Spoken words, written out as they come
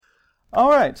All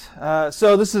right,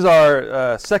 so this is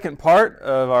our second part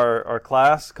of our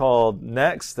class called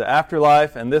Next, the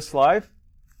Afterlife and This Life.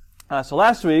 So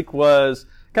last week was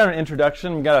kind of an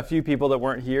introduction. We got a few people that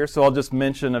weren't here, so I'll just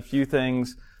mention a few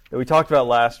things that we talked about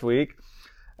last week.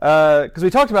 Because we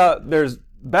talked about there's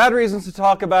bad reasons to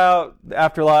talk about the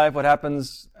afterlife, what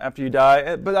happens after you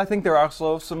die, but I think there are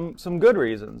also some good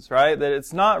reasons, right? That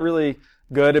it's not really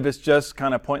good if it's just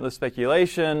kind of pointless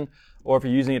speculation, or if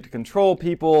you're using it to control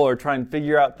people or try and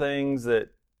figure out things that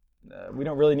we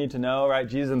don't really need to know, right?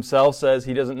 Jesus himself says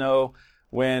he doesn't know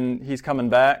when he's coming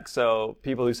back, so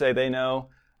people who say they know,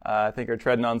 I think are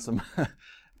treading on some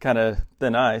kind of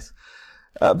thin ice.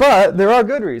 But there are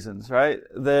good reasons, right?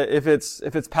 That if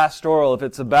it's pastoral, if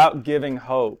it's about giving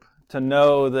hope, to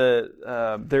know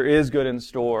that there is good in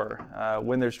store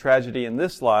when there's tragedy in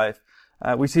this life,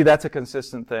 we see that's a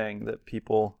consistent thing that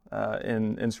people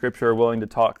in Scripture are willing to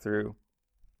talk through.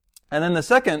 And then the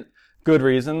second good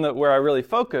reason that where I really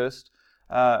focused,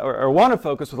 or want to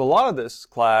focus with a lot of this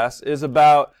class, is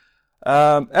about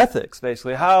ethics,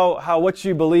 basically. How what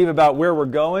you believe about where we're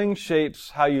going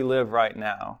shapes how you live right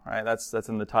now, right? That's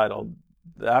in the title,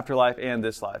 the afterlife and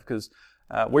this life, because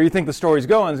where you think the story's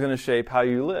going is going to shape how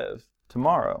you live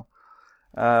tomorrow.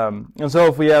 And so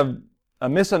if we have a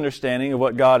misunderstanding of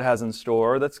what God has in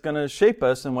store, that's going to shape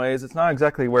us in ways it's not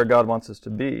exactly where God wants us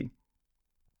to be.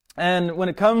 And when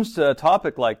it comes to a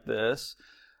topic like this,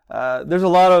 there's a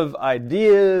lot of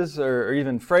ideas or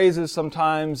even phrases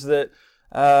sometimes that,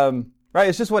 right,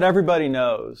 it's just what everybody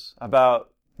knows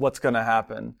about what's going to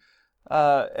happen.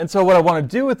 And so what I want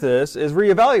to do with this is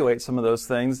reevaluate some of those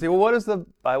things. See, well, what does the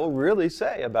Bible really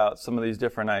say about some of these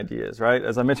different ideas, right?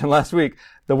 As I mentioned last week,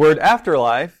 the word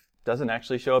afterlife doesn't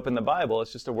actually show up in the Bible.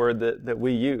 It's just a word that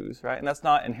we use, right? And that's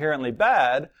not inherently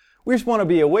bad. We just want to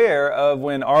be aware of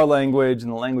when our language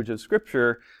and the language of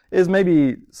Scripture is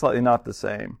maybe slightly not the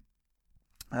same.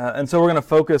 And so we're going to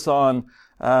focus on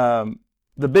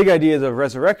the big ideas of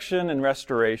resurrection and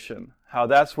restoration, how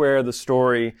that's where the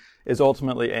story is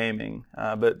ultimately aiming,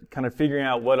 but kind of figuring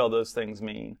out what all those things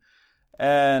mean.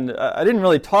 And I didn't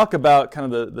really talk about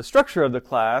kind of the structure of the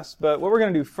class, but what we're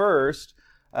going to do first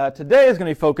today is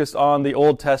going to be focused on the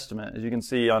Old Testament, as you can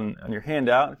see on your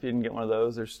handout. If you didn't get one of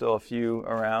those, there's still a few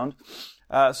around.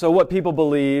 So what people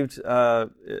believed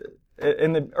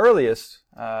in the earliest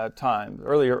times,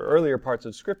 earlier parts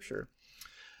of Scripture.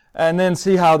 And then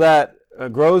see how that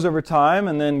grows over time,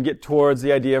 and then get towards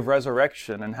the idea of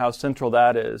resurrection and how central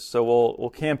that is. So we'll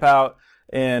camp out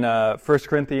in 1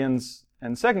 Corinthians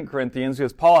and 2 Corinthians,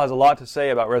 because Paul has a lot to say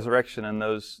about resurrection in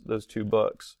those two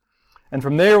books. And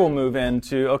from there we'll move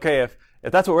into, okay, if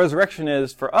that's what resurrection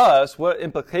is for us, what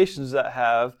implications does that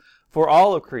have for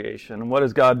all of creation? And what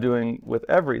is God doing with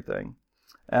everything?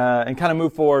 And kind of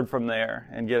move forward from there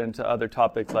and get into other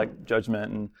topics like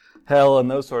judgment and hell and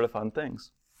those sort of fun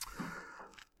things.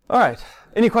 All right.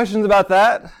 Any questions about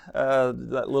that?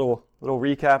 That little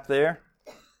recap there?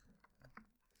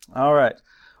 All right.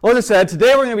 Well, as I said,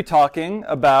 today we're going to be talking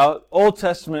about Old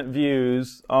Testament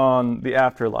views on the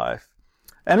afterlife.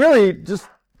 And really, just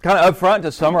kind of up front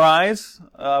to summarize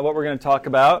what we're going to talk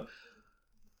about.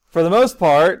 For the most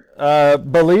part,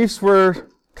 beliefs were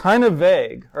kind of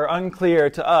vague or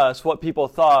unclear to us what people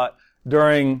thought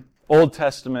during Old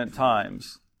Testament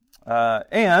times.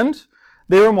 And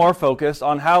they were more focused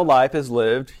on how life is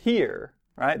lived here,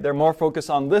 right? They're more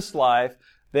focused on this life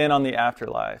than on the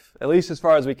afterlife, at least as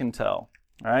far as we can tell,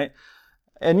 right?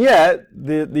 And yet,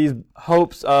 these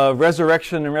hopes of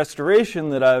resurrection and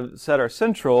restoration that I've said are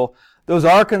central, those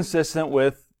are consistent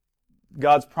with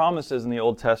God's promises in the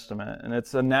Old Testament. And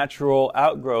it's a natural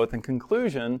outgrowth and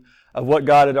conclusion of what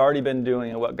God had already been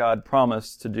doing and what God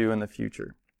promised to do in the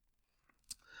future.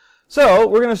 So,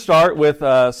 we're going to start with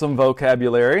some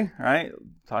vocabulary, right?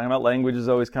 Talking about language is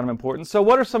always kind of important. So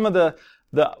what are some of the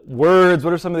words,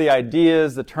 what are some of the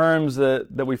ideas, the terms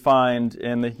that we find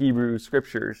in the Hebrew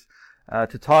Scriptures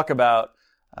to talk about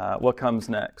what comes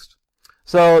next?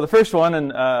 So the first one,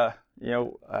 and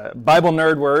Bible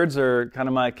nerd words are kind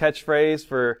of my catchphrase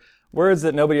for words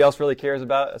that nobody else really cares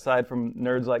about aside from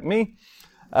nerds like me.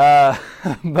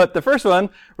 But the first one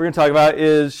we're going to talk about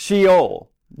is Sheol.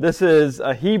 This is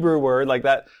a Hebrew word, like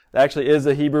that actually is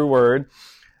a Hebrew word.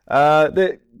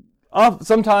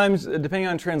 Sometimes, depending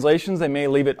on translations, they may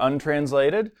leave it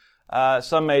untranslated.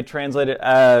 Some may translate it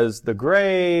as the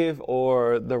grave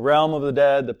or the realm of the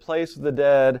dead, the place of the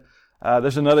dead.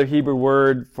 There's another Hebrew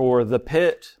word for the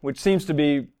pit, which seems to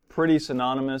be pretty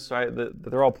synonymous, right?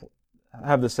 They're all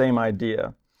have the same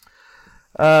idea.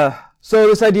 So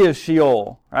this idea of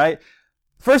Sheol, right?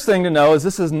 First thing to know is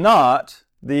this is not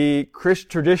the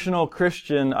traditional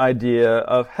Christian idea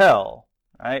of hell,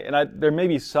 right? And there may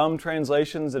be some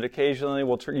translations that occasionally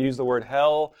will use the word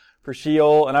hell for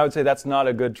Sheol, and I would say that's not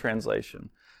a good translation.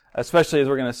 Especially as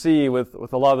we're going to see with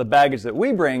a lot of the baggage that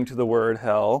we bring to the word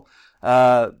hell,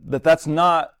 that's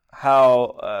not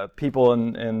how people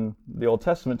in the Old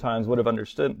Testament times would have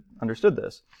understood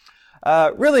this.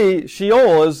 Really,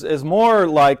 Sheol is more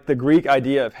like the Greek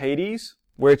idea of Hades,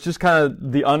 where it's just kind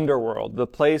of the underworld, the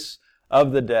place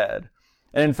of the dead.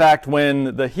 And in fact,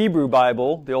 when the Hebrew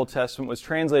Bible, the Old Testament, was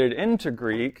translated into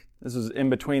Greek, this is in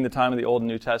between the time of the Old and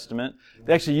New Testament,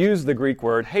 they actually used the Greek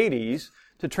word Hades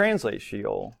to translate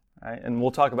Sheol. Right? And we'll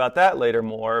talk about that later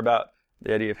more, about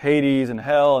the idea of Hades and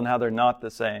hell and how they're not the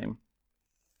same.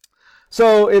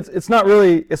 So it's not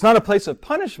a place of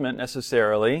punishment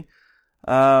necessarily.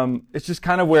 It's just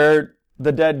kind of where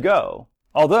the dead go.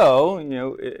 Although,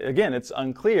 again, it's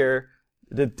unclear.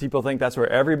 Did people think that's where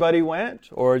everybody went,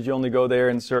 or did you only go there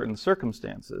in certain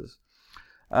circumstances?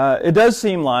 It does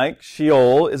seem like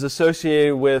Sheol is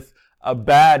associated with a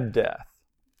bad death.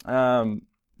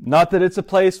 Not that it's a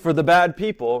place for the bad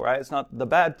people, right? It's not the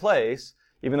bad place,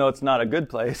 even though it's not a good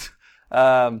place.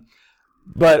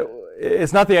 But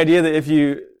it's not the idea that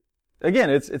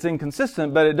it's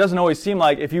inconsistent, but it doesn't always seem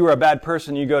like if you were a bad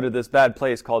person, you go to this bad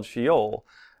place called Sheol.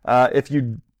 If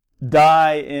you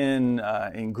die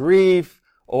in grief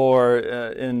or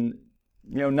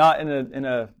not in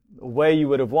a way you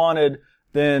would have wanted,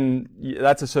 then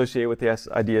that's associated with the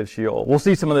idea of Sheol. We'll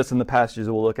see some of this in the passages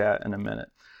we'll look at in a minute.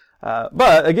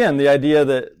 But again, the idea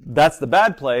that that's the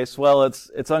bad place, well,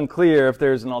 it's unclear if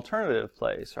there's an alternative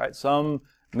place, right? Some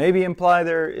maybe imply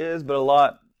there is, but a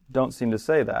lot don't seem to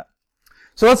say that.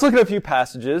 So let's look at a few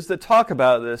passages that talk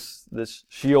about this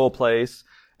Sheol place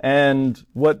and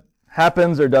what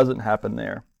happens or doesn't happen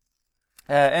there.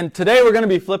 And today we're going to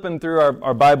be flipping through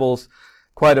our Bibles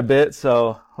quite a bit,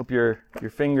 so hope your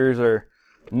fingers are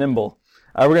nimble.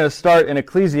 We're going to start in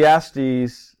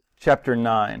Ecclesiastes chapter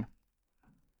 9.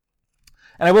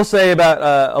 And I will say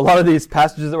about a lot of these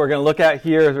passages that we're going to look at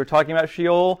here as we're talking about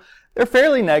Sheol, they're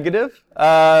fairly negative.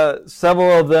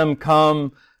 Several of them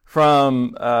come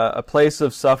from a place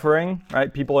of suffering,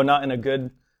 right? People are not in a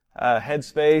good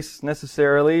headspace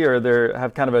necessarily, or they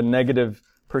have kind of a negative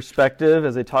perspective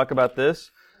as they talk about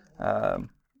this.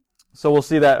 So we'll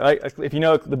see that. Right? If you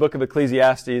know the book of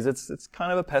Ecclesiastes, it's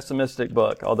kind of a pessimistic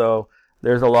book, although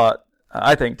there's a lot,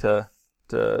 I think, to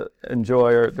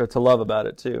enjoy or to love about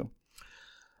it too.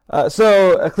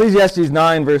 So Ecclesiastes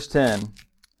 9 verse 10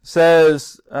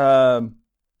 says, there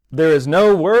is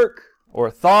no work or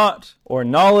thought or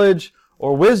knowledge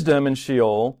or wisdom in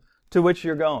Sheol to which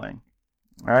you're going.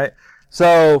 All right.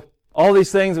 So all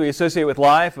these things we associate with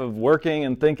life of working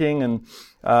and thinking and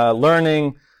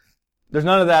learning, there's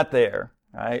none of that there.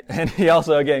 Right. And he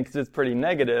also, again, because it's pretty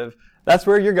negative, that's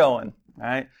where you're going.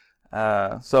 Right.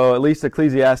 So at least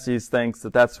Ecclesiastes thinks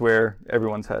that that's where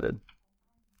everyone's headed.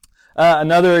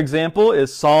 Another example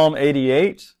is Psalm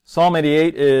 88. Psalm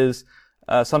 88 is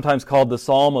sometimes called the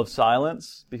Psalm of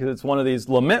Silence because it's one of these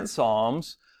lament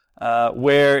psalms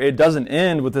where it doesn't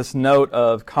end with this note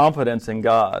of confidence in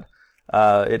God.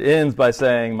 It ends by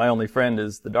saying, "My only friend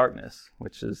is the darkness,"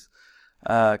 which is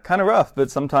kind of rough,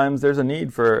 but sometimes there's a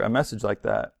need for a message like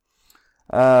that.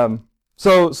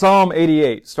 So Psalm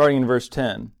 88, starting in verse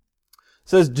 10,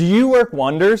 says, "Do you work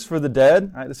wonders for the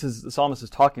dead?" Right, the psalmist is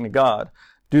talking to God.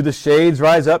 "Do the shades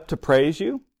rise up to praise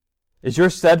you? Is your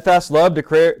steadfast love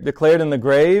declared in the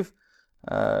grave?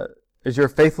 Is your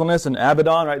faithfulness in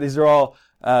Abaddon?" Right? These are all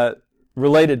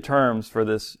related terms for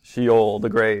this Sheol, the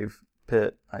grave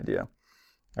pit idea.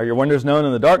 "Are your wonders known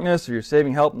in the darkness? Are your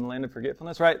saving help in the land of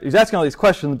forgetfulness?" Right? He's asking all these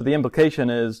questions, but the implication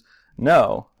is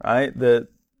no, right? That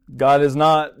God is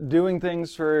not doing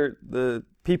things for the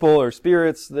people or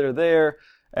spirits that are there,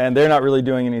 and they're not really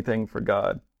doing anything for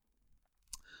God.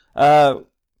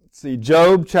 Let's see,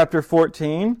 Job chapter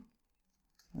 14.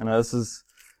 I know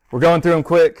we're going through them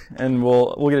quick, and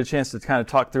we'll get a chance to kind of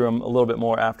talk through them a little bit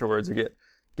more afterwards or get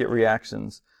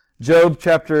reactions. Job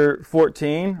chapter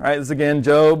 14, right? This is again,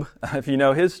 Job, if you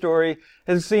know his story,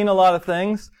 has seen a lot of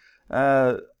things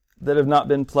that have not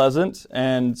been pleasant,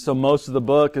 and so most of the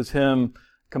book is him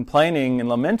complaining and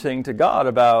lamenting to God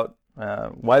about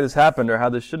why this happened or how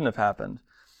this shouldn't have happened.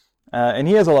 And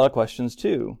he has a lot of questions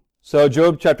too. So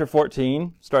Job chapter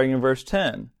 14, starting in verse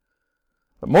 10.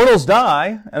 "But mortals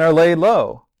die and are laid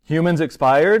low. Humans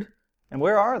expired, and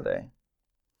where are they?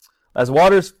 As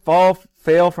waters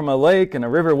fail from a lake and a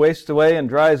river wastes away and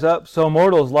dries up, so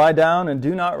mortals lie down and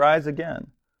do not rise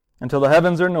again. Until the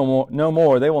heavens are no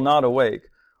more, they will not awake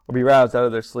or be roused out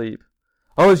of their sleep.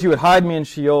 Oh, that you would hide me in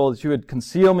Sheol, that you would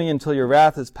conceal me until your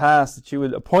wrath is past, that you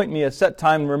would appoint me a set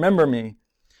time and remember me.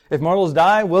 If mortals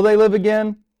die, will they live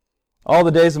again? All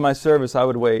the days of my service I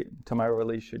would wait till my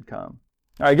release should come.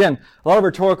 All right, again, a lot of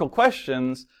rhetorical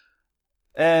questions,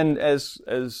 and as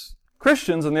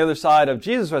Christians on the other side of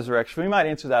Jesus' resurrection, we might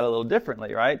answer that a little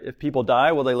differently, right? If people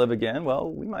die, will they live again?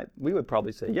 Well, we would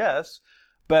probably say yes,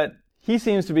 but he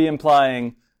seems to be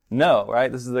implying no,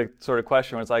 right? This is the sort of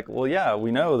question where it's like, well, yeah,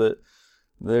 we know that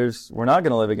we're not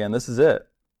going to live again. This is it.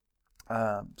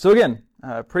 So again,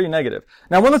 pretty negative.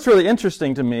 Now, one that's really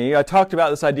interesting to me, I talked about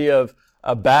this idea of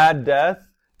a bad death.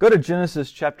 Go to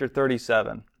Genesis chapter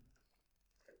 37.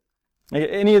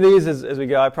 Any of these as we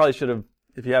go, I probably should have,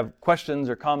 if you have questions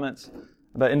or comments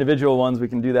about individual ones, we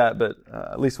can do that, but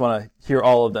at least want to hear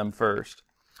all of them first.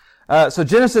 So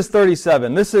Genesis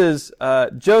 37, this is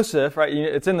Joseph, right?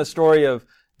 It's in the story of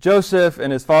Joseph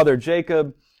and his father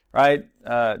Jacob, right?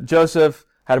 Joseph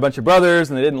had a bunch of brothers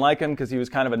and they didn't like him because he was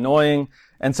kind of annoying.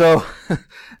 And so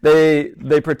they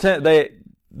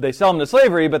sell him to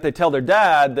slavery, but they tell their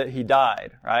dad that he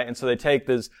died, right? And so they take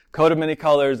this coat of many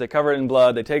colors, they cover it in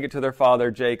blood, they take it to their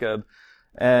father Jacob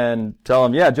and tell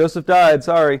him, yeah, Joseph died,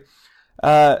 sorry.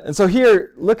 And so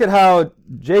here, look at how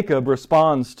Jacob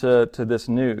responds to this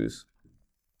news.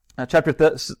 Chapter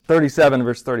 37,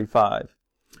 verse 35.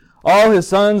 All his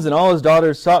sons and all his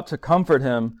daughters sought to comfort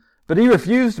him, but he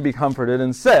refused to be comforted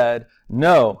and said,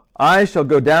 no, I shall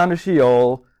go down to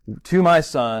Sheol to my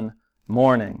son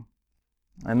mourning.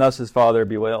 And thus his father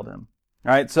bewailed him.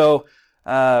 All right, so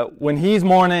when he's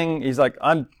mourning, he's like,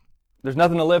 there's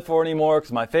nothing to live for anymore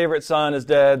because my favorite son is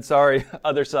dead. Sorry,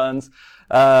 other sons.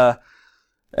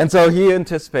 And so he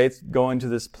anticipates going to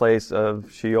this place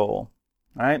of Sheol. All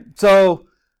right, so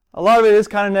a lot of it is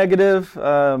kind of negative,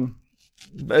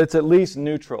 but it's at least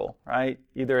neutral, right?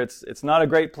 Either it's not a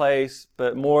great place,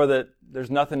 but more that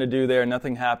there's nothing to do there,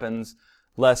 nothing happens,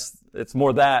 less it's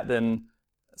more that than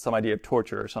some idea of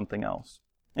torture or something else.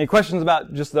 Any questions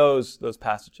about just those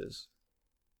passages?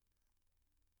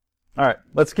 All right,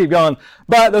 let's keep going.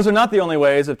 But those are not the only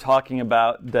ways of talking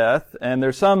about death, and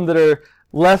there's some that are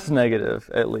less negative,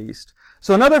 at least.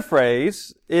 So another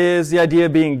phrase is the idea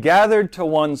of being gathered to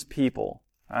one's people.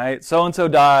 All right, so-and-so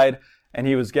died, and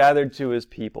he was gathered to his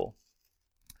people.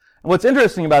 And what's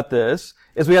interesting about this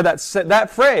is we have that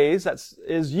phrase that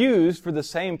is used for the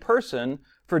same person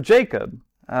for Jacob.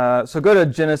 So go to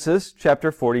Genesis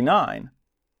chapter 49.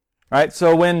 All right,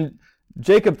 so when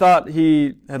Jacob thought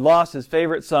he had lost his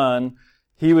favorite son,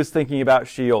 he was thinking about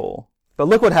Sheol. But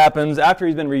look what happens after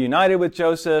he's been reunited with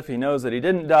Joseph. He knows that he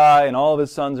didn't die and all of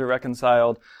his sons are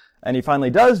reconciled. And he finally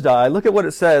does die. Look at what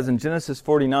it says in Genesis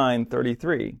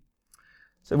 49:33.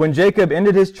 So when Jacob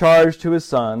ended his charge to his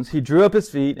sons, he drew up his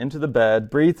feet into the bed,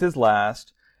 breathed his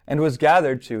last, and was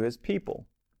gathered to his people.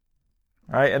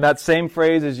 All right, and that same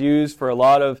phrase is used for a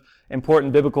lot of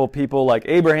important biblical people like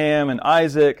Abraham and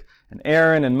Isaac and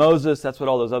Aaron and Moses. That's what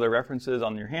all those other references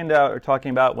on your handout are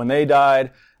talking about. When they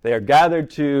died, they are gathered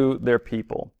to their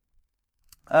people.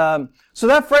 So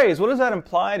that phrase, what does that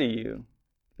imply to you?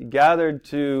 Be gathered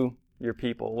to your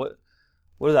people.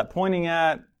 What is that pointing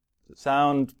at? Does it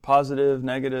sound positive,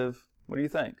 negative? What do you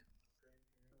think?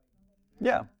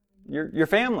 Yeah, your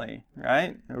family,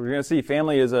 right? We're going to see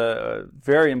family is a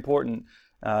very important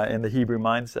in the Hebrew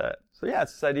mindset. So yeah,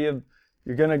 it's this idea of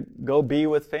you're going to go be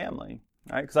with family,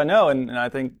 right? Because I know, and I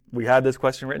think we had this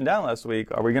question written down last week,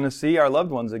 are we going to see our loved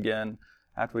ones again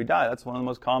after we die? That's one of the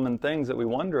most common things that we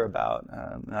wonder about.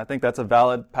 And I think that's a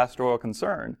valid pastoral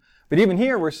concern. But even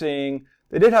here we're seeing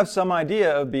they did have some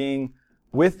idea of being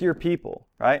with your people,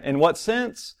 right? In what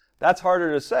sense? That's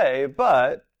harder to say,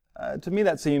 but to me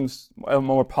that seems a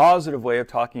more positive way of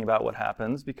talking about what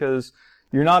happens because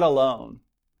you're not alone,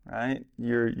 right?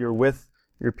 You're with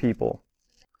your people.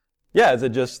 Yeah, is it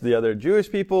just the other Jewish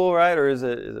people, right? Or is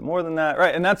it more than that?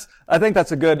 Right? And I think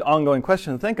that's a good ongoing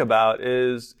question to think about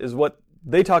is what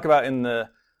they talk about in the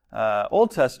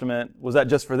Old Testament. Was that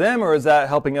just for them or is that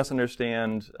helping us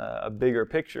understand a bigger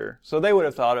picture? So they would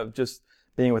have thought of just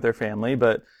being with their family,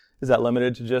 but is that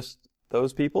limited to just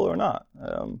those people or not?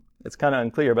 It's kind of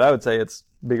unclear, but I would say it's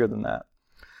bigger than that.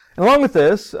 And along with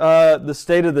this, the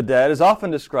state of the dead is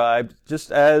often described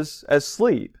just as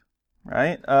sleep,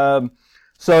 right?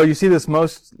 So you see this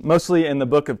mostly in the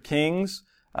book of Kings.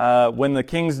 When the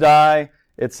kings die,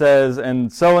 it says,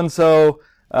 and so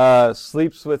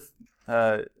slept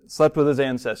with his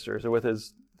ancestors or with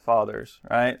his fathers,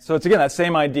 right? So it's again that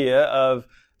same idea of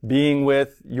being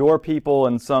with your people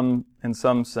in some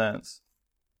sense.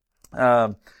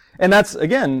 And that's,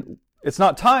 again, it's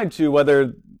not tied to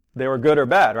whether they were good or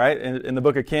bad, right? In the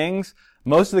book of Kings,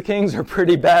 most of the kings are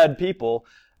pretty bad people.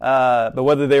 But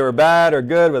whether they were bad or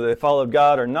good, whether they followed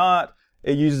God or not,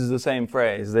 it uses the same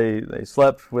phrase. They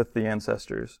slept with the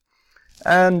ancestors.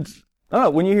 And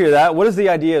when you hear that, what does the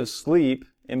idea of sleep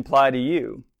imply to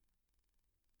you?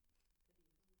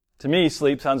 To me,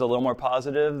 sleep sounds a little more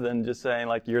positive than just saying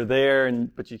like you're there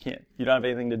but you don't have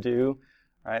anything to do,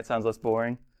 right? It sounds less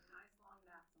boring.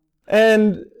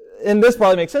 And this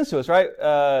probably makes sense to us, right?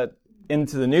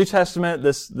 Into the New Testament,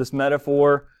 this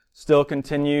metaphor still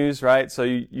continues, right? So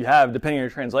you have, depending on your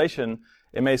translation,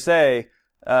 it may say,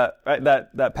 right,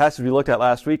 that passage we looked at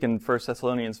last week in 1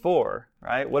 Thessalonians 4,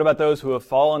 right? What about those who have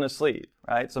fallen asleep,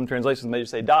 right? Some translations may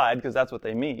just say died because that's what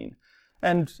they mean.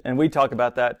 And we talk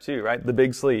about that too, right? The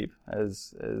big sleep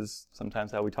is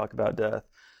sometimes how we talk about death,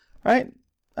 right?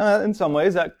 In some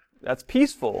ways that's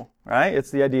peaceful, right?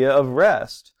 It's the idea of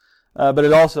rest. But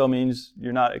it also means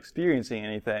you're not experiencing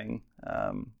anything.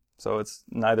 So it's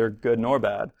neither good nor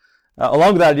bad.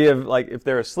 Along with the idea of like if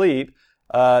they're asleep,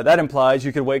 that implies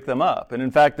you could wake them up. And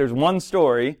in fact, there's one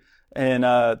story in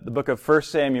the book of 1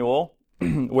 Samuel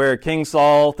where King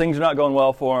Saul, things are not going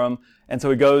well for him. And so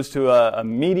he goes to a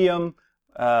medium,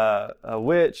 a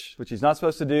witch, which he's not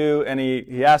supposed to do, and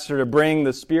he asks her to bring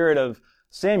the spirit of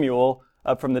Samuel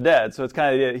up from the dead. So it's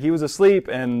kind of, he was asleep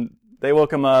and they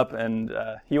woke him up, and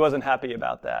he wasn't happy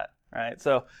about that, right?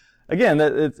 So again,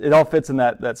 it all fits in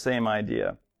that same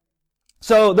idea.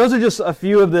 So those are just a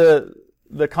few of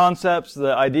the concepts,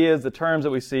 the ideas, the terms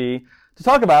that we see to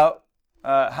talk about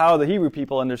how the Hebrew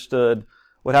people understood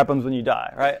what happens when you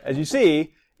die, right? As you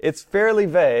see, it's fairly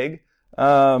vague,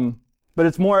 but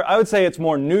it's more, I would say it's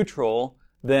more neutral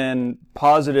than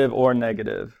positive or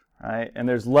negative, right? And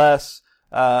there's less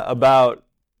about,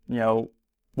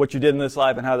 what you did in this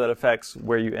life and how that affects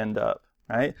where you end up,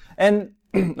 right? And,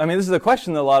 I mean, this is a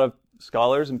question that a lot of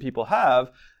scholars and people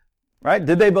have, right?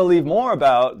 Did they believe more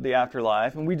about the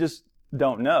afterlife? And we just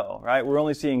don't know, right? We're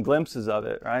only seeing glimpses of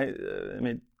it, right? I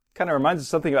mean, kind of reminds us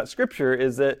something about Scripture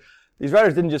is that these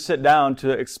writers didn't just sit down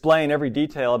to explain every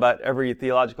detail about every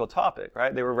theological topic,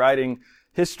 right? They were writing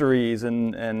histories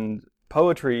and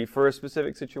poetry for a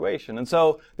specific situation. And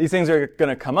so these things are going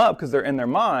to come up because they're in their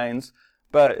minds,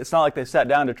 but it's not like they sat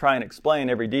down to try and explain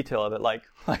every detail of it like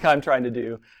I'm trying to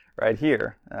do right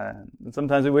here. And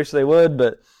sometimes we wish they would,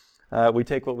 but we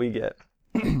take what we get.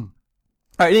 All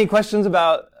right, any questions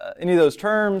about any of those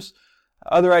terms,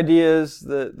 other ideas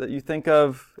that you think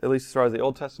of, at least as far as the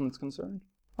Old Testament's concerned?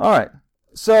 All right,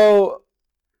 so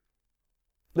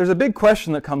there's a big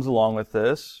question that comes along with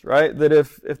this, right? That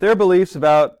if their beliefs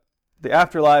about the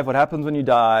afterlife, what happens when you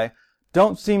die,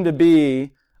 don't seem to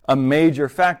be a major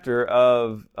factor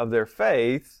of their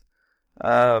faith,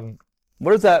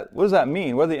 what does that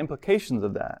mean? What are the implications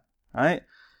of that, right?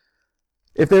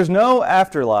 If there's no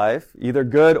afterlife, either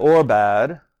good or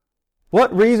bad,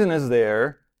 what reason is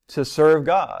there to serve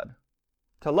God,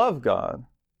 to love God,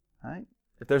 right?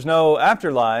 If there's no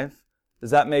afterlife,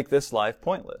 does that make this life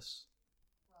pointless?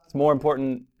 It's more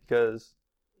important because,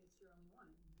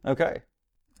 okay,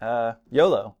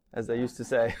 YOLO, as they used to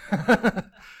say.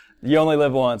 You only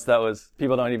live once.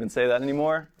 People don't even say that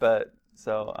anymore, but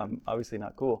so I'm obviously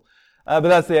not cool. But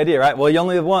that's the idea, right? Well, you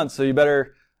only live once, so you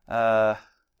better,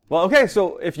 okay,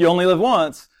 so if you only live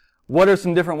once, what are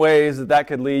some different ways that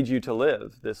could lead you to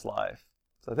live this life?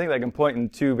 So I think that can point in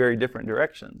two very different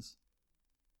directions.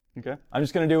 Okay? I'm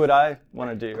just going to do what I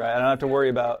want to do, right? I don't have to worry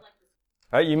about,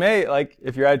 right? You may, like,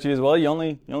 if your attitude is, well, you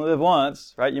only live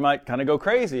once, right? You might kind of go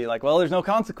crazy, like, well, there's no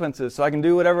consequences, so I can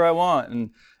do whatever I want, and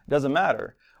it doesn't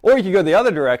matter. Or you could go the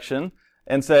other direction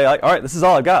and say, like, all right, this is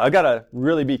all I've got. I've got to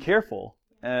really be careful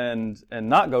and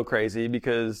not go crazy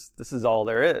because this is all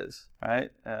there is,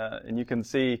 right? And you can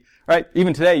see, right,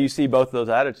 even today you see both of those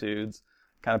attitudes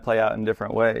kind of play out in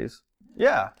different ways.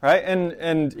 Yeah, right?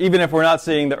 And even if we're not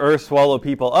seeing the earth swallow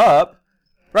people up,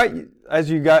 right, as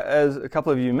a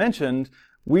couple of you mentioned,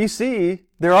 we see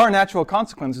there are natural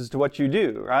consequences to what you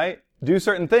do, right? Do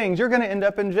certain things, you're going to end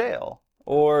up in jail,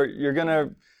 or you're going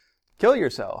to kill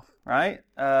yourself, right?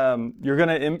 You're going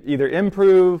to either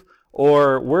improve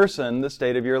or worsen the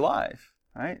state of your life,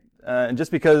 right? And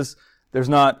just because there's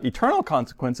not eternal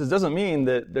consequences doesn't mean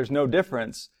that there's no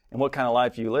difference in what kind of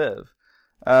life you live.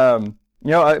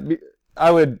 I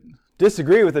would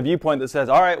disagree with the viewpoint that says,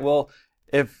 all right, well,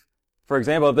 for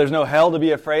example, if there's no hell to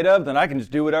be afraid of, then I can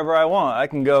just do whatever I want. I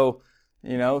can go,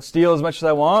 steal as much as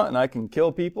I want, and I can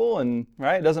kill people, and,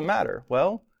 right, it doesn't matter.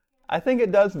 Well, I think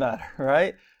it does matter,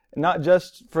 right? Not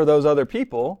just for those other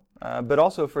people, but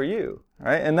also for you,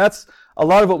 right? And that's a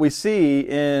lot of what we see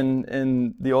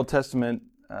in the Old Testament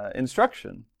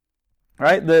instruction,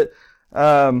 right? That,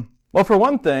 for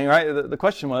one thing, right, the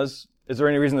question was, is there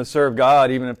any reason to serve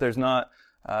God even if there's not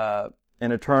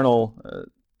an eternal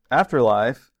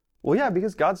afterlife? Well, yeah,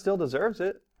 because God still deserves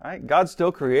it, right? God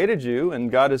still created you,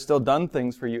 and God has still done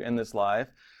things for you in this life.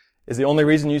 Is the only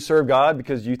reason you serve God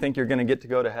because you think you're going to get to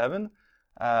go to heaven?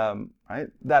 Right?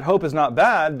 That hope is not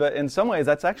bad, but in some ways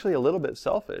that's actually a little bit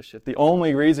selfish. If the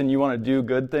only reason you want to do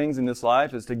good things in this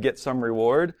life is to get some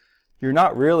reward, you're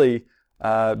not really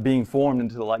being formed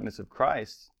into the likeness of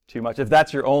Christ too much, if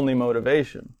that's your only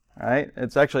motivation, right?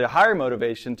 It's actually a higher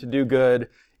motivation to do good,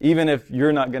 even if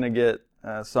you're not going to get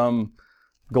some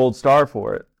gold star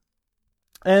for it.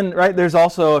 And, right, there's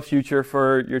also a future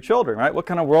for your children, right? What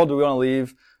kind of world do we want to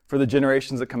leave for the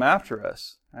generations that come after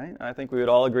us, right? I think we would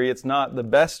all agree it's not the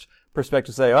best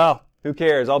perspective to say, well, who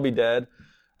cares? I'll be dead,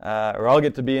 or I'll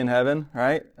get to be in heaven,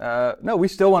 right? No, we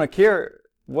still want to care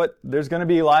there's going to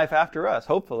be life after us,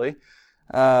 hopefully.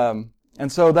 And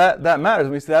so that matters.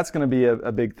 We see that's going to be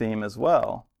a big theme as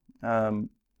well.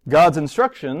 God's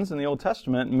instructions in the Old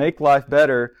Testament make life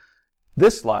better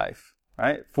this life,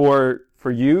 right? For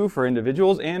you, for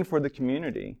individuals, and for the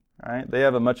community, right? They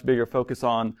have a much bigger focus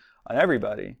on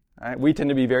everybody, right? We tend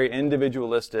to be very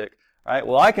individualistic, right?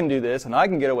 Well, I can do this and I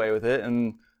can get away with it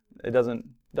and it doesn't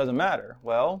matter.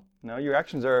 Well, no, your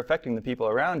actions are affecting the people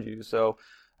around you. So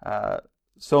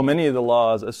many of the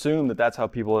laws assume that that's how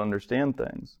people understand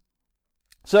things.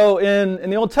 So in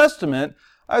the Old Testament,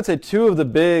 I would say two of the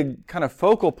big kind of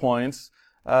focal points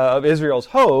of Israel's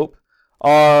hope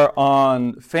are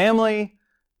on family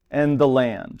and the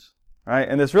land, right?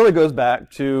 And this really goes back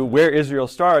to where Israel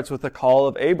starts with the call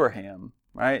of Abraham,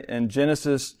 right? In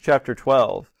Genesis chapter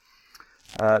 12.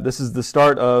 This is the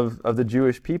start of the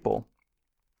Jewish people.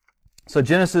 So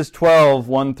Genesis 12,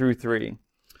 1 through 3.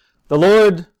 The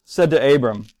Lord said to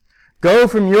Abram, "Go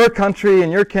from your country and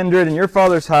your kindred and your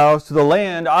father's house to the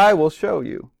land I will show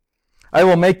you. I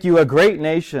will make you a great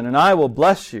nation, and I will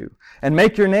bless you, and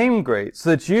make your name great,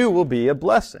 so that you will be a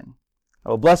blessing. I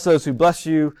will bless those who bless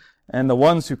you, and the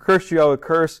ones who curse you I will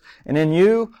curse, and in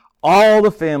you all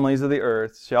the families of the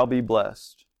earth shall be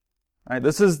blessed." Right?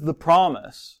 This is the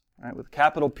promise, right, with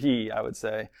capital P, I would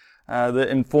say, that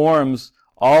informs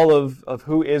all of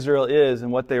who Israel is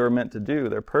and what they were meant to do,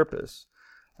 their purpose.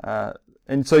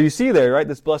 And so you see there, right,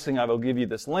 this blessing, I will give you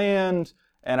this land,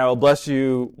 and I will bless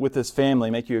you with this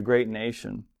family, make you a great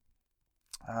nation.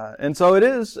 And so it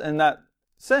is, in that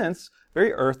sense,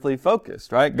 very earthly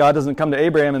focused, right? God doesn't come to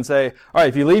Abraham and say, all right,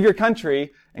 if you leave your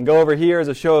country and go over here as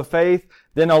a show of faith,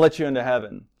 then I'll let you into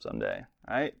heaven someday,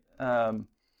 right?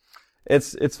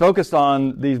 It's focused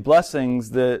on these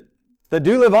blessings that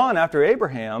do live on after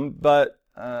Abraham, but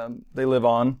they live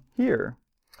on here.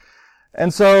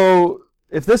 And so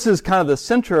if this is kind of the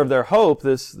center of their hope,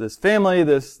 this family,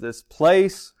 this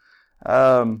place,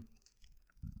 that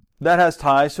has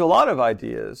ties to a lot of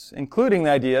ideas, including the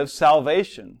idea of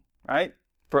salvation, right?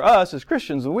 For us as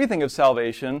Christians, when we think of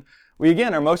salvation, we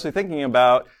again are mostly thinking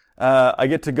about, I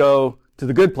get to go to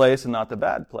the good place and not the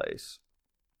bad place.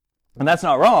 And that's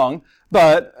not wrong,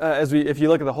 but if you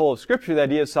look at the whole of Scripture, the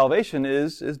idea of salvation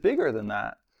is bigger than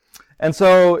that. And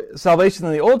so salvation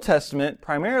in the Old Testament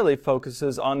primarily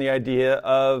focuses on the idea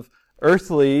of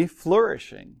earthly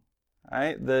flourishing,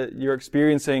 right? That you're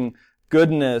experiencing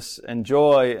goodness and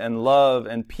joy and love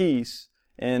and peace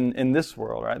in this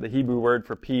world, right? The Hebrew word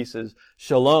for peace is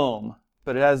shalom,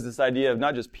 but it has this idea of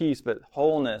not just peace, but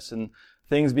wholeness and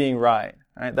things being right,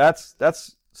 right?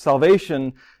 That's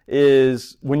salvation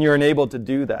is when you're enabled to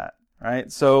do that,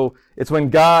 right? So it's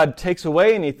when God takes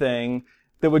away anything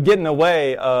that would get in the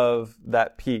way of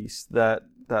that peace, that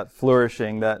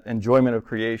flourishing, that enjoyment of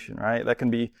creation, right? That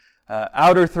can be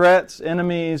outer threats,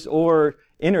 enemies, or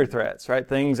inner threats, right?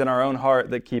 Things in our own heart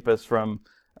that keep us from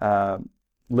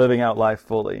living out life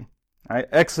fully. Right?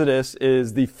 Exodus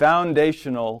is the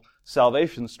foundational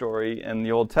salvation story in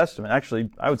the Old Testament. Actually,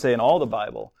 I would say in all the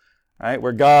Bible, right?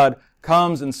 Where God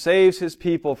comes and saves His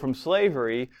people from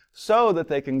slavery so that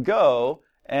they can go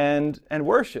and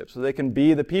worship, so they can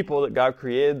be the people that God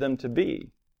created them to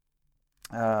be.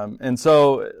 And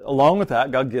so, along with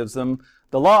that, God gives them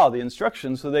the law, the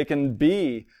instructions, so they can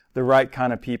be the right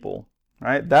kind of people.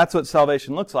 Right? That's what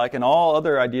salvation looks like, and all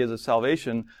other ideas of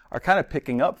salvation are kind of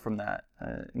picking up from that,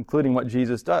 including what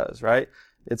Jesus does, right?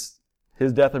 It's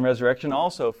His death and resurrection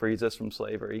also frees us from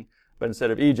slavery, but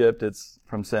instead of Egypt, it's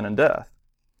from sin and death.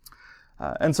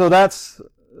 And so that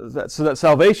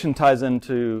salvation ties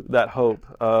into that hope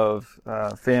of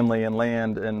family and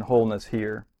land and wholeness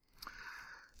here.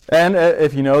 And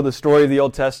if you know the story of the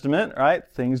Old Testament, right,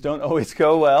 things don't always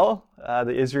go well.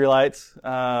 The Israelites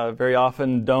very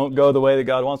often don't go the way that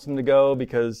God wants them to go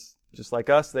because, just like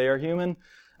us, they are human.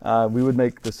 We would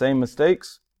make the same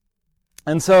mistakes.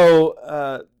 And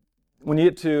so when you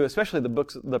get to especially the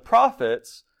books, the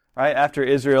prophets, right? After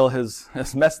Israel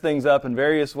has messed things up in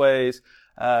various ways,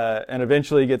 and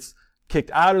eventually gets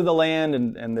kicked out of the land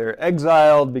and they're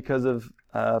exiled because of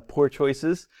poor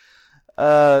choices.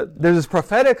 There's this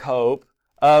prophetic hope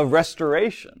of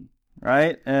restoration,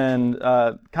 right? And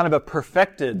kind of a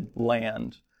perfected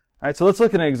land. All right, so let's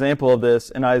look at an example of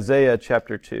this in Isaiah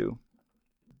chapter 2.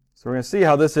 So we're going to see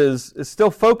how this is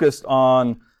still focused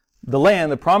on the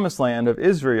land, the promised land of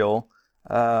Israel,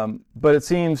 but it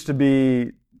seems to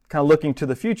be kind of looking to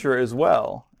the future as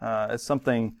well, as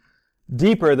something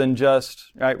deeper than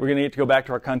just, right, we're going to get to go back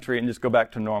to our country and just go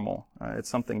back to normal. It's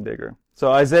something bigger.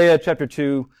 So Isaiah chapter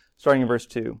 2, starting in verse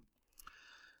 2.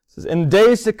 It says, "In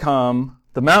days to come,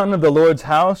 the mountain of the Lord's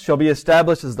house shall be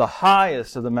established as the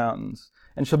highest of the mountains,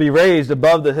 and shall be raised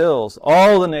above the hills.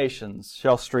 All the nations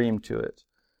shall stream to it.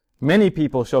 Many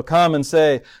people shall come and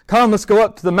say, 'Come, let's go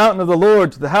up to the mountain of the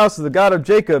Lord, to the house of the God of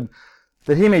Jacob,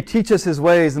 that he may teach us his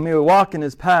ways, and we will walk in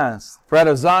his paths. For out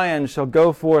of Zion shall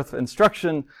go forth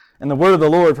instruction, and the word of the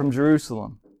Lord from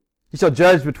Jerusalem. He shall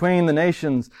judge between the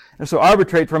nations, and shall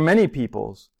arbitrate for many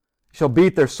peoples. He shall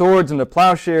beat their swords into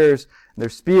plowshares, and their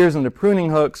spears into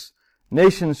pruning hooks.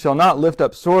 Nations shall not lift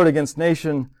up sword against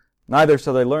nation, neither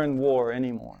shall they learn war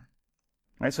anymore.'"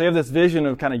 Right, so you have this vision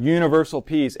of kind of universal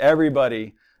peace.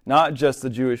 Everybody, not just the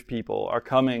Jewish people, are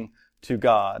coming to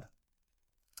God.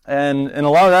 And a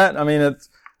lot of that, I mean,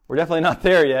 we're definitely not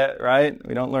there yet, right?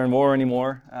 We don't learn war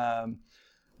anymore.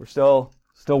 We're still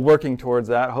working towards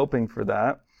that, hoping for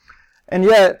that. And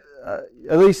yet,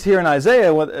 at least here in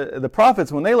Isaiah, the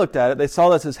prophets, when they looked at it, they saw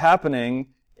this as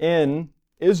happening in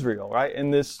Israel, right?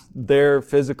 In their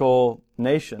physical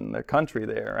nation, their country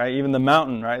there, right? Even the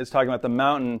mountain, right? It's talking about the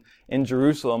mountain in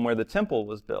Jerusalem where the temple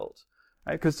was built,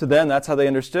 right? Because to them, that's how they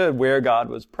understood where God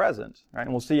was present, right?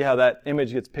 And we'll see how that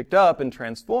image gets picked up and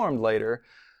transformed later.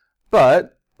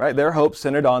 But, right, their hope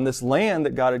centered on this land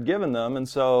that God had given them. And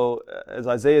so, as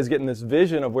Isaiah is getting this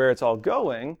vision of where it's all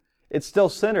going, it's still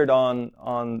centered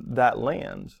on that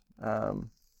land.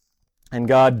 And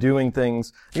God doing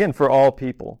things, again, for all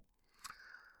people.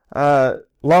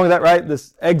 Along with that, right,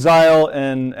 this exile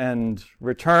and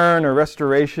return or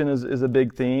restoration is a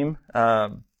big theme.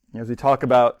 As we talk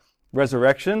about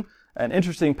resurrection, an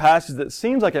interesting passage that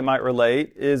seems like it might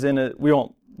relate is we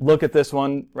won't look at this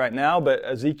one right now, but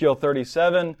Ezekiel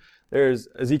 37,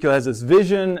 Ezekiel has this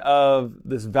vision of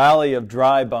this valley of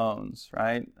dry bones,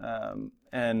 right?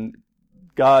 And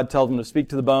God tells him to speak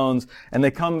to the bones, and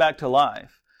they come back to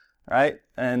life, right?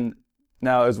 And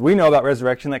now, as we know about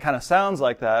resurrection, that kind of sounds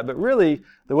like that, but really,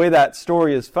 the way that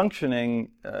story is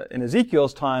functioning in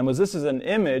Ezekiel's time was this is an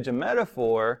image, a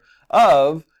metaphor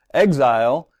of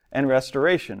exile and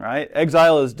restoration, right?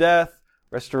 Exile is death,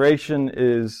 restoration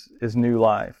is new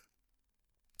life.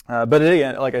 But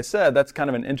again, like I said, that's kind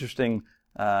of an interesting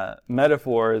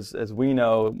metaphor as we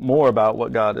know more about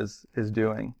what God is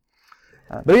doing.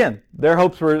 But again, their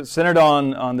hopes were centered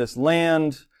on this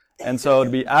land, and so to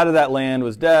be out of that land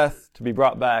was death, to be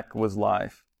brought back was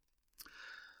life.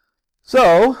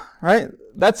 So, right,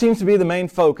 that seems to be the main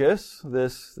focus,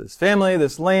 this family,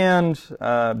 this land,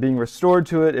 being restored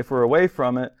to it if we're away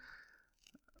from it.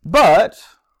 But,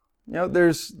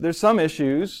 there's some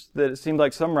issues that it seemed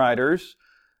like some writers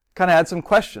kind of had some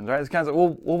questions, right? It's kind of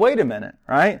like, well, wait a minute,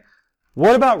 right?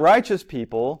 What about righteous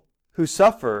people who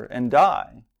suffer and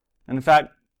die? And in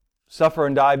fact, suffer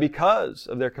and die because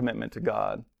of their commitment to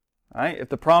God, right? If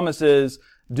the promise is,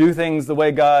 do things the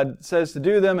way God says to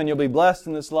do them and you'll be blessed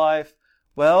in this life,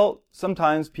 well,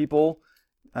 sometimes people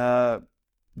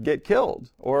get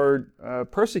killed or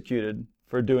persecuted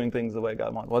for doing things the way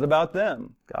God wants. What about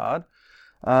them, God?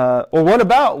 Or what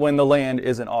about when the land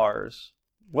isn't ours?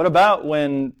 What about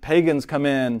when pagans come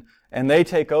in and they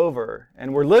take over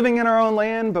and we're living in our own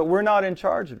land, but we're not in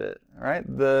charge of it, right?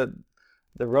 The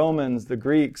Romans, the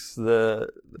Greeks, the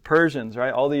Persians,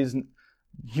 right? All these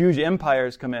huge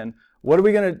empires come in.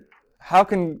 How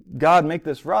can God make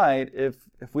this right if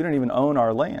we don't even own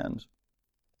our land?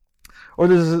 Or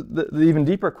there's the even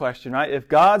deeper question, right? If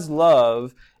God's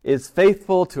love is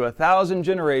faithful to 1,000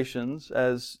 generations,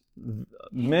 as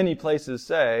many places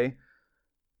say,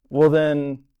 well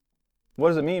then, what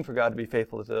does it mean for God to be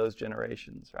faithful to those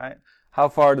generations, right? How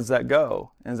far does that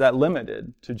go? And is that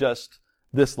limited to just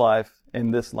this life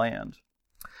in this land?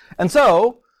 And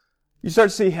so, you start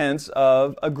to see hints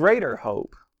of a greater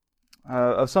hope,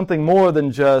 of something more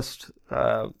than just,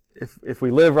 if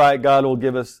we live right, God will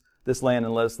give us this land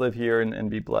and let us live here and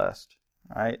be blessed,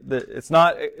 right? It's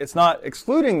not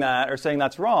excluding that or saying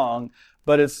that's wrong,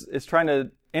 but it's trying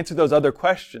to answer those other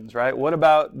questions, right? What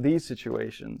about these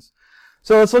situations?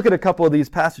 So let's look at a couple of these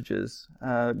passages.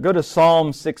 Go to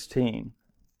Psalm 16.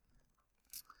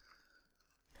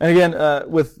 And again,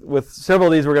 with several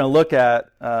of these we're going to look at,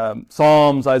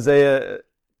 Psalms, Isaiah,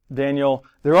 Daniel,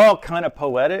 they're all kind of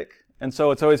poetic, and so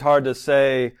it's always hard to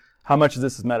say how much of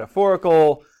this is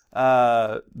metaphorical.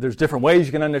 There's different ways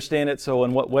you can understand it, so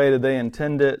in what way did they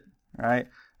intend it, right?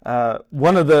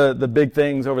 One of the big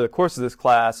things over the course of this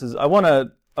class is I want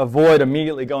to avoid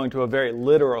immediately going to a very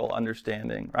literal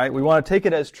understanding, right? We want to take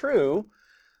it as true,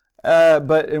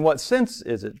 but in what sense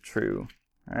is it true,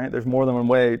 right? There's more than one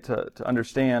way to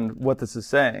understand what this is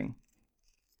saying.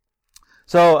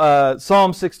 So,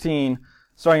 Psalm 16,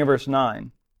 starting in verse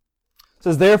 9. It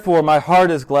says, "Therefore my heart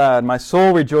is glad, my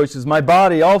soul rejoices, my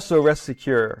body also rests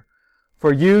secure.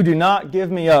 For you do not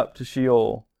give me up to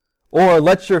Sheol, or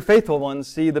let your faithful ones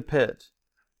see the pit.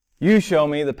 You show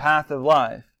me the path of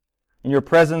life. In your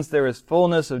presence there is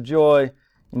fullness of joy.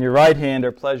 In your right hand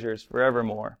are pleasures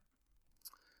forevermore."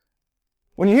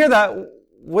 When you hear that,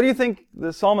 what do you think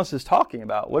the psalmist is talking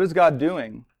about? What is God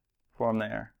doing for him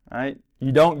there? Right?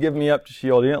 You don't give me up to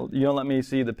Sheol. You don't let me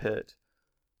see the pit.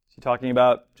 Is he talking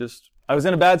about just, I was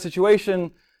in a bad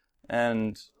situation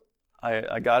and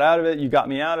I got out of it, you got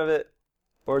me out of it?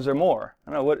 Or is there more?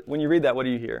 I don't know. When you read that, what do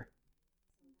you hear?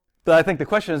 But I think the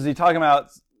question is he talking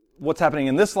about what's happening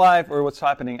in this life or what's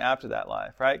happening after that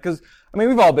life, right? Because, I mean,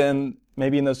 we've all been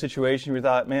maybe in those situations where we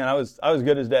thought, man, I was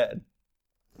good as dead.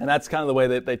 And that's kind of the way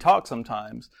that they talk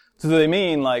sometimes. So they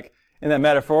mean, like, in that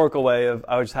metaphorical way of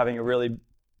I was just having a really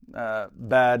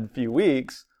bad few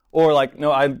weeks, or like,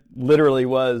 no, I literally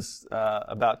was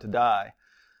about to die.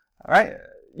 All right?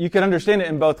 You can understand it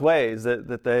in both ways,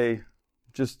 that they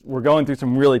just were going through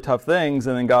some really tough things,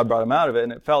 and then God brought them out of it,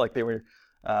 and it felt like they were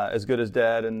as good as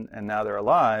dead, and now they're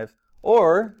alive.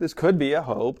 Or this could be a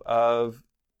hope of,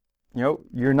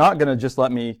 you're not going to just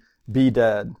let me be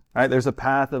dead, right? There's a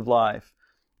path of life,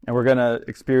 and we're going to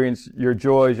experience your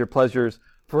joys, your pleasures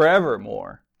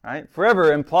forevermore, right?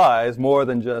 Forever implies more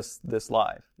than just this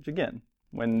life, which again,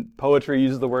 when poetry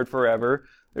uses the word forever,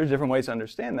 there's different ways to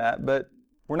understand that, but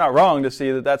we're not wrong to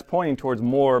see that that's pointing towards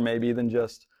more maybe than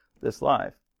just this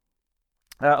life.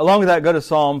 Along with that, go to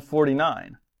Psalm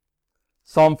 49.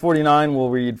 Psalm 49,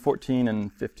 we'll read 14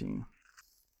 and 15.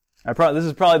 This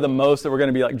is probably the most that we're going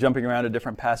to be like jumping around to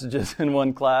different passages in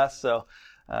one class, so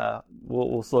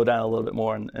we'll slow down a little bit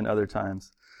more in other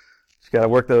times. Just got to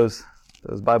work those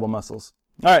Bible muscles.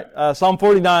 All right, Psalm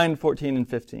 49, 14 and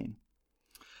 15.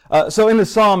 So in the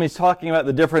Psalm, he's talking about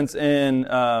the difference in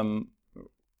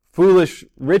foolish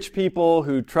rich people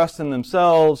who trust in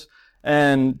themselves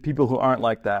and people who aren't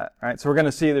like that. Right? So we're going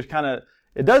to see there's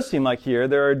it does seem like here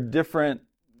there are different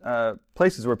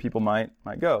places where people might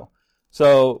go.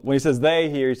 So when he says they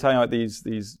here, he's talking about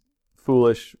these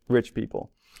foolish rich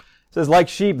people. It says, "Like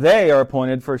sheep they are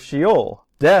appointed for Sheol.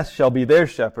 Death shall be their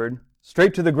shepherd.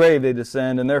 Straight to the grave they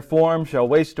descend, and their form shall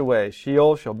waste away.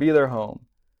 Sheol shall be their home.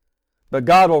 But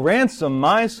God will ransom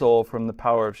my soul from the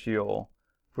power of Sheol,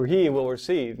 for he will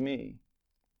receive me."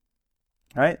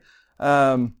 Right?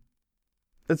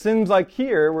 It seems like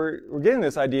here we're getting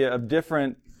this idea of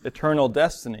different eternal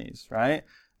destinies, right?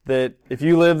 That if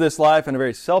you live this life in a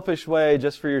very selfish way,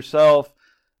 just for yourself,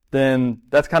 then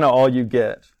that's kind of all you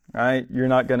get, right? You're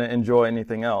not going to enjoy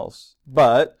anything else.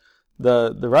 But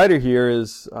the writer here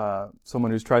is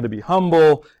someone who's tried to be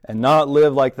humble and not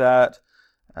live like that.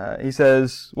 He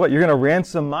says, you're going to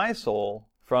ransom my soul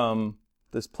from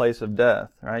this place of death,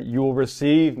 right? You will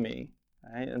receive me,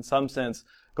 right? In some sense,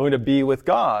 going to be with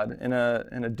God in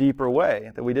a deeper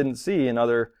way that we didn't see in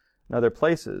other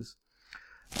places,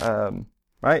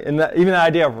 right? And even the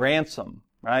idea of ransom,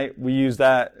 right? We use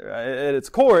that at its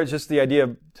core. It's just the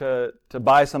idea to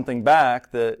buy something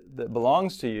back that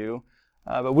belongs to you.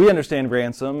 But we understand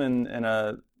ransom in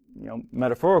a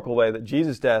metaphorical way, that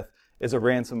Jesus' death is a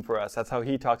ransom for us. That's how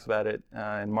he talks about it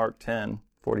in Mark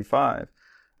 10:45.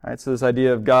 Right? So this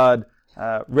idea of God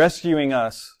rescuing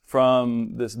us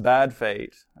from this bad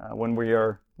fate when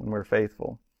we're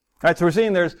faithful. All right, so we're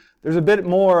seeing there's a bit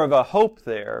more of a hope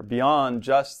there beyond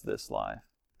just this life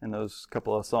in those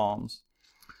couple of Psalms.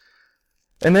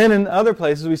 And then in other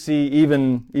places we see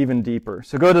even deeper.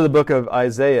 So go to the book of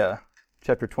Isaiah,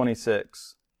 chapter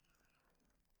 26.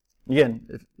 Again,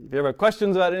 if you ever have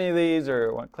questions about any of these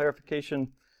or want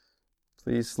clarification,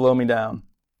 please slow me down.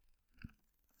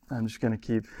 I'm just going to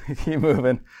keep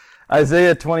moving.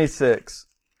 Isaiah 26.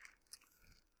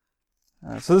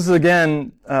 So this is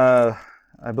again,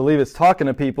 I believe it's talking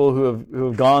to people who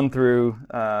have gone through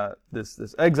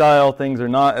this exile. Things are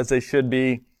not as they should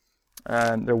be,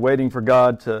 and they're waiting for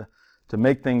God to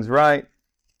make things right.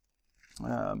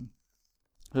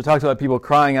 So it talks about people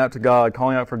crying out to God,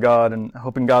 calling out for God, and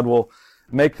hoping God will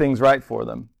make things right for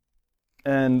them.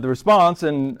 And the response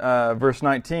in verse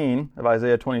 19 of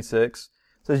Isaiah 26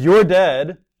 says, "Your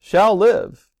dead shall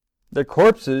live, their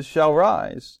corpses shall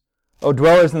rise. O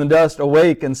dwellers in the dust,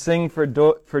 awake and sing for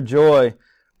joy,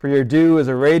 for your dew is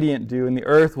a radiant dew, and the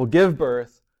earth will give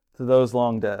birth to those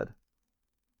long dead."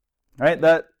 Right?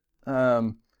 That,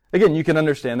 again, you can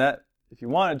understand that if you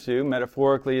wanted to.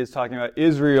 Metaphorically, is talking about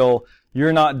Israel.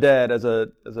 You're not dead as a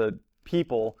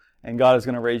people, and God is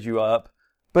going to raise you up.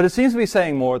 But it seems to be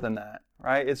saying more than that,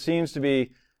 right? It seems to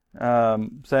be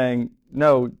saying,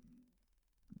 no,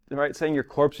 right? Saying your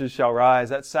corpses shall rise.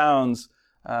 That sounds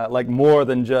like more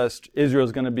than just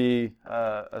Israel's going to be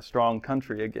a strong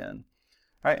country again,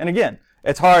 right? And again,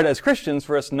 it's hard as Christians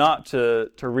for us not to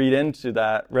read into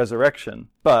that resurrection.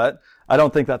 But I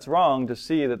don't think that's wrong to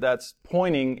see that that's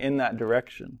pointing in that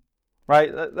direction,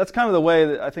 right? That's kind of the way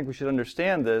that I think we should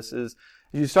understand this is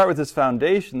you start with this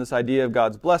foundation, this idea of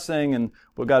God's blessing and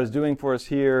what God is doing for us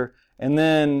here. And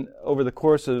then over the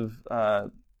course of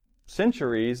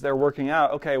centuries, they're working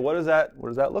out, okay, what does that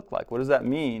look like? What does that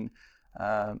mean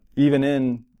even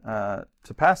in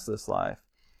to pass this life?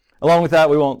 Along with that,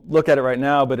 we won't look at it right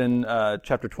now, but in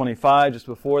chapter 25, just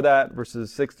before that,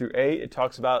 verses 6 through 8, it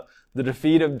talks about the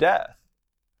defeat of death,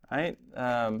 right?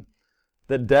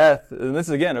 That death, and this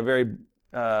is again a very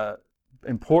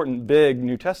important, big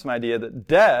New Testament idea, that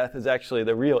death is actually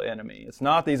the real enemy. It's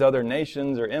not these other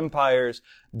nations or empires.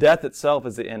 Death itself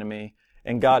is the enemy,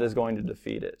 and God is going to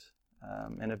defeat it.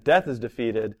 And if death is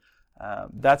defeated,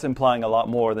 that's implying a lot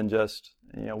more than just,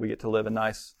 we get to live a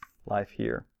nice life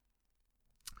here.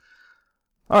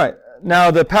 All right.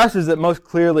 Now, the passage that most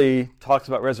clearly talks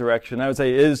about resurrection, I would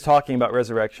say is talking about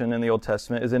resurrection in the Old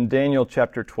Testament, is in Daniel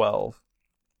chapter 12.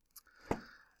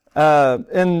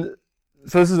 And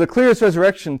so this is the clearest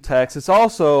resurrection text. It's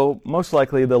also most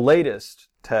likely the latest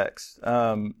text.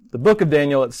 The book of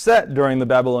Daniel, it's set during the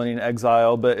Babylonian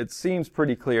exile, but it seems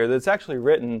pretty clear that it's actually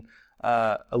written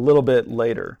a little bit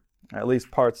later, at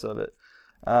least parts of it.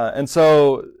 And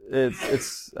so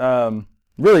it's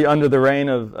really under the reign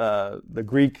of the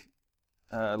Greek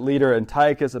leader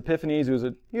Antiochus Epiphanes, he was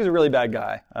a really bad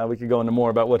guy. We could go into more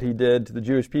about what he did to the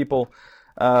Jewish people.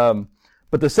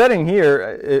 But the setting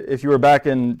here, if you were back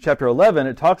in chapter 11,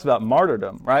 it talks about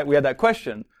martyrdom, right? We had that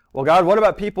question. Well, God, what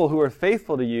about people who are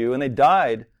faithful to you and they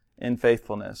died in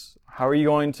faithfulness? How are you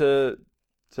going to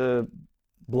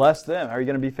bless them? How are you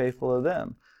going to be faithful to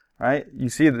them? Right? You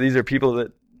see that these are people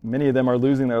that many of them are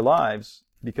losing their lives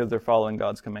because they're following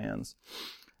God's commands.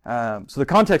 So the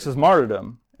context is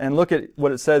martyrdom. And look at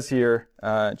what it says here,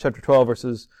 chapter 12,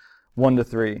 verses 1 to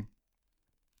 3.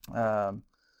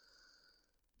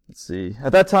 Let's see.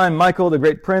 At that time, Michael, the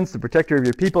great prince, the protector of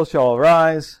your people, shall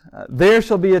arise. There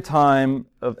shall be a time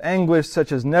of anguish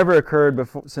such as never occurred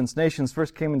before, since nations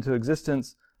first came into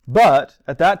existence. But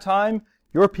at that time,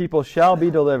 your people shall be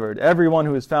delivered, everyone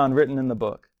who is found written in the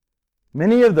book.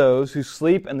 Many of those who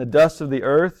sleep in the dust of the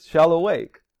earth shall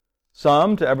awake,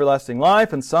 some to everlasting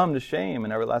life, and some to shame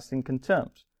and everlasting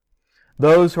contempt.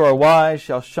 Those who are wise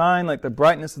shall shine like the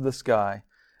brightness of the sky,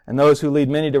 and those who lead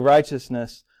many to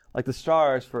righteousness like the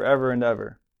stars forever and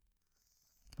ever.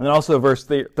 And then also verse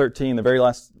 13, the very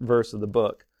last verse of the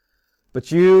book. But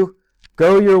you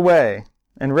go your way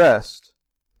and rest.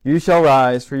 You shall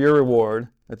rise for your reward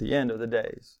at the end of the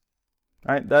days.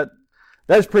 Right? That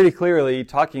is pretty clearly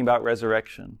talking about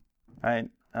resurrection. Right?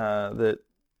 That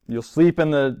you'll sleep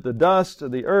in the dust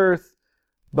of the earth,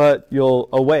 but you'll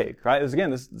awake. Right? There's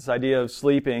again this idea of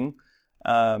sleeping.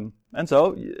 And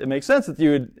so it makes sense that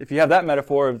if you have that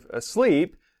metaphor of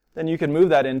sleep, then you can move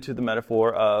that into the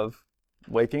metaphor of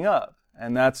waking up.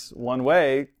 And that's one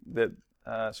way that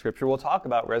Scripture will talk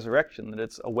about resurrection, that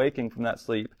it's awaking from that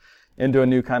sleep into a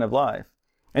new kind of life.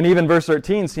 And even verse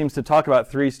 13 seems to talk about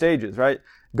 3 stages, right?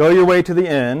 Go your way to the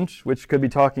end, which could be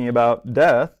talking about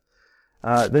death.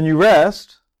 Then you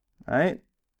rest, right?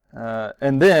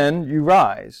 And then you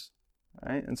rise,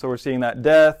 right? And so we're seeing that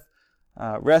death,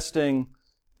 resting,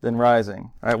 then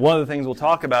rising. All right? One of the things we'll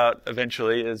talk about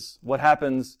eventually is what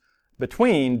happens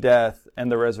between death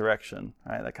and the resurrection,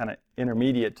 right? That kind of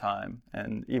intermediate time.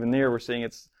 And even there we're seeing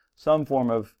it's some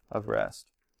form of rest.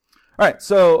 All right,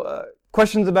 so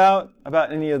questions about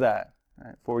any of that, all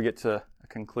right, before we get to a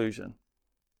conclusion.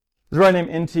 There's a writer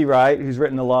named N.T. Wright who's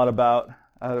written a lot about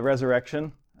the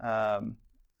resurrection. And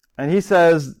he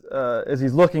says, as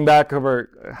he's looking back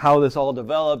over how this all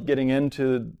developed, getting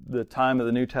into the time of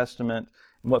the New Testament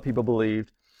and what people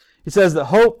believed, he says that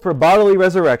hope for bodily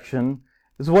resurrection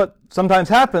is what sometimes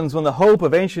happens when the hope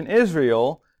of ancient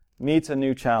Israel meets a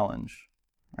new challenge.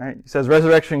 Right? He says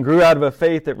resurrection grew out of a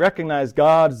faith that recognized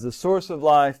God as the source of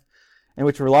life and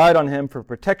which relied on Him for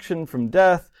protection from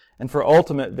death and for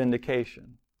ultimate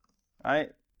vindication. Right?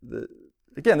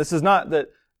 Again, this is not that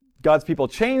God's people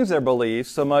changed their beliefs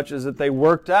so much as that they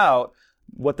worked out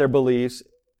what their beliefs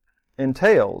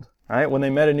entailed, right? When they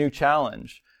met a new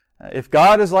challenge. If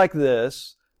God is like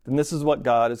this, then this is what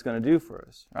God is going to do for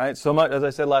us, right? So much, as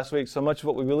I said last week, so much of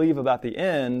what we believe about the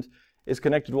end is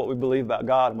connected to what we believe about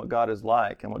God and what God is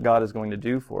like and what God is going to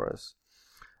do for us.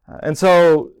 And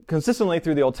so, consistently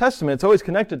through the Old Testament, it's always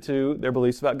connected to their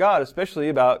beliefs about God, especially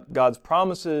about God's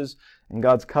promises and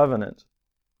God's covenant.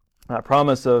 That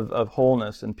promise of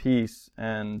wholeness and peace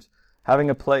and having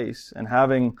a place and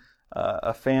having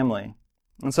a family.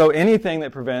 And so anything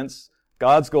that prevents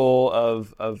God's goal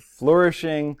of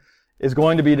flourishing is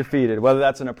going to be defeated, whether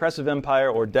that's an oppressive empire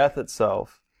or death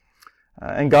itself.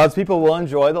 And God's people will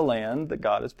enjoy the land that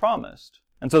God has promised.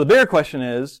 And so the bigger question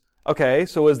is, okay,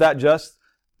 so is that just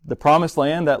the promised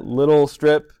land, that little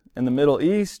strip in the Middle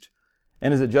East?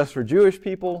 And is it just for Jewish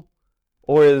people?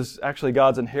 Or is actually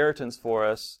God's inheritance for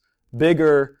us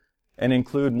bigger and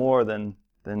include more than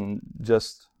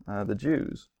just the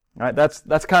Jews? All right,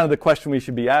 that's kind of the question we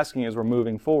should be asking as we're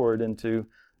moving forward into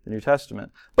the New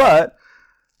Testament. But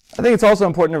I think it's also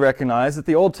important to recognize that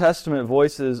the Old Testament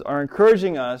voices are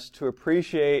encouraging us to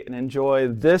appreciate and enjoy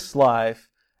this life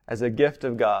as a gift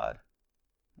of God.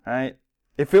 All right?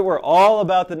 If it were all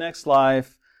about the next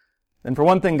life, then for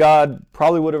one thing, God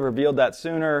probably would have revealed that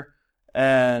sooner,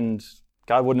 and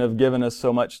God wouldn't have given us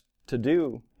so much to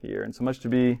do here and so much to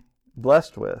be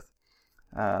blessed with.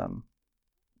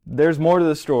 There's more to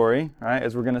the story, right,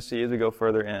 as we're going to see as we go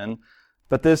further in.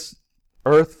 But this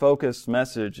earth-focused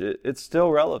message, it's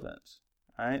still relevant,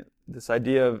 right? This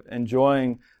idea of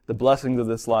enjoying the blessings of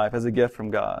this life as a gift from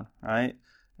God, right?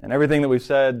 And everything that we've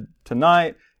said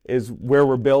tonight is where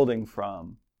we're building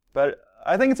from. But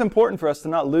I think it's important for us to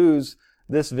not lose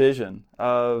this vision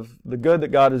of the good that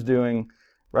God is doing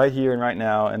right here and right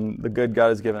now and the good God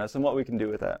has given us and what we can do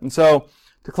with that. And so,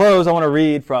 to close, I want to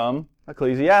read from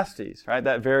Ecclesiastes, right?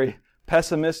 That very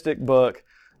pessimistic book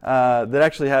that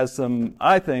actually has some,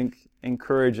 I think,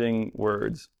 encouraging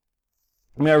words.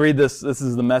 I'm going to read this. This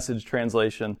is the Message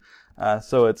translation,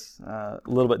 so it's a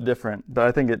little bit different. But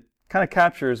I think it kind of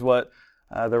captures what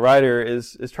the writer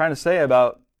is trying to say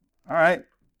about, all right,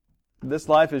 this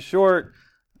life is short,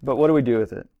 but what do we do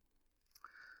with it?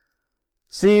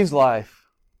 Seize life.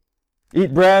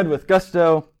 Eat bread with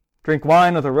gusto. Drink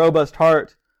wine with a robust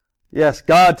heart. Yes,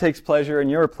 God takes pleasure in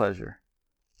your pleasure.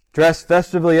 Dress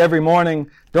festively every morning.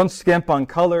 Don't skimp on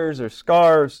colors or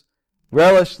scarves.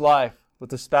 Relish life with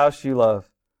the spouse you love.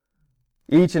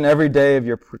 Each and every day of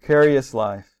your precarious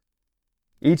life.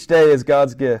 Each day is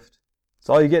God's gift. It's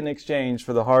all you get in exchange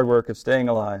for the hard work of staying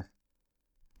alive.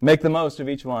 Make the most of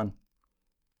each one.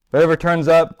 Whatever turns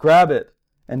up, grab it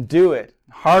and do it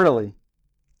heartily.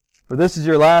 For this is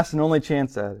your last and only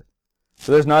chance at it.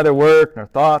 So there's neither work nor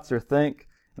thoughts or think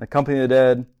in the company of the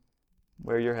dead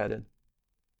where you're headed.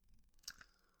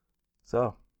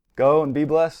 So, go and be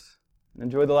blessed and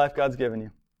enjoy the life God's given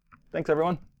you. Thanks,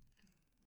 everyone.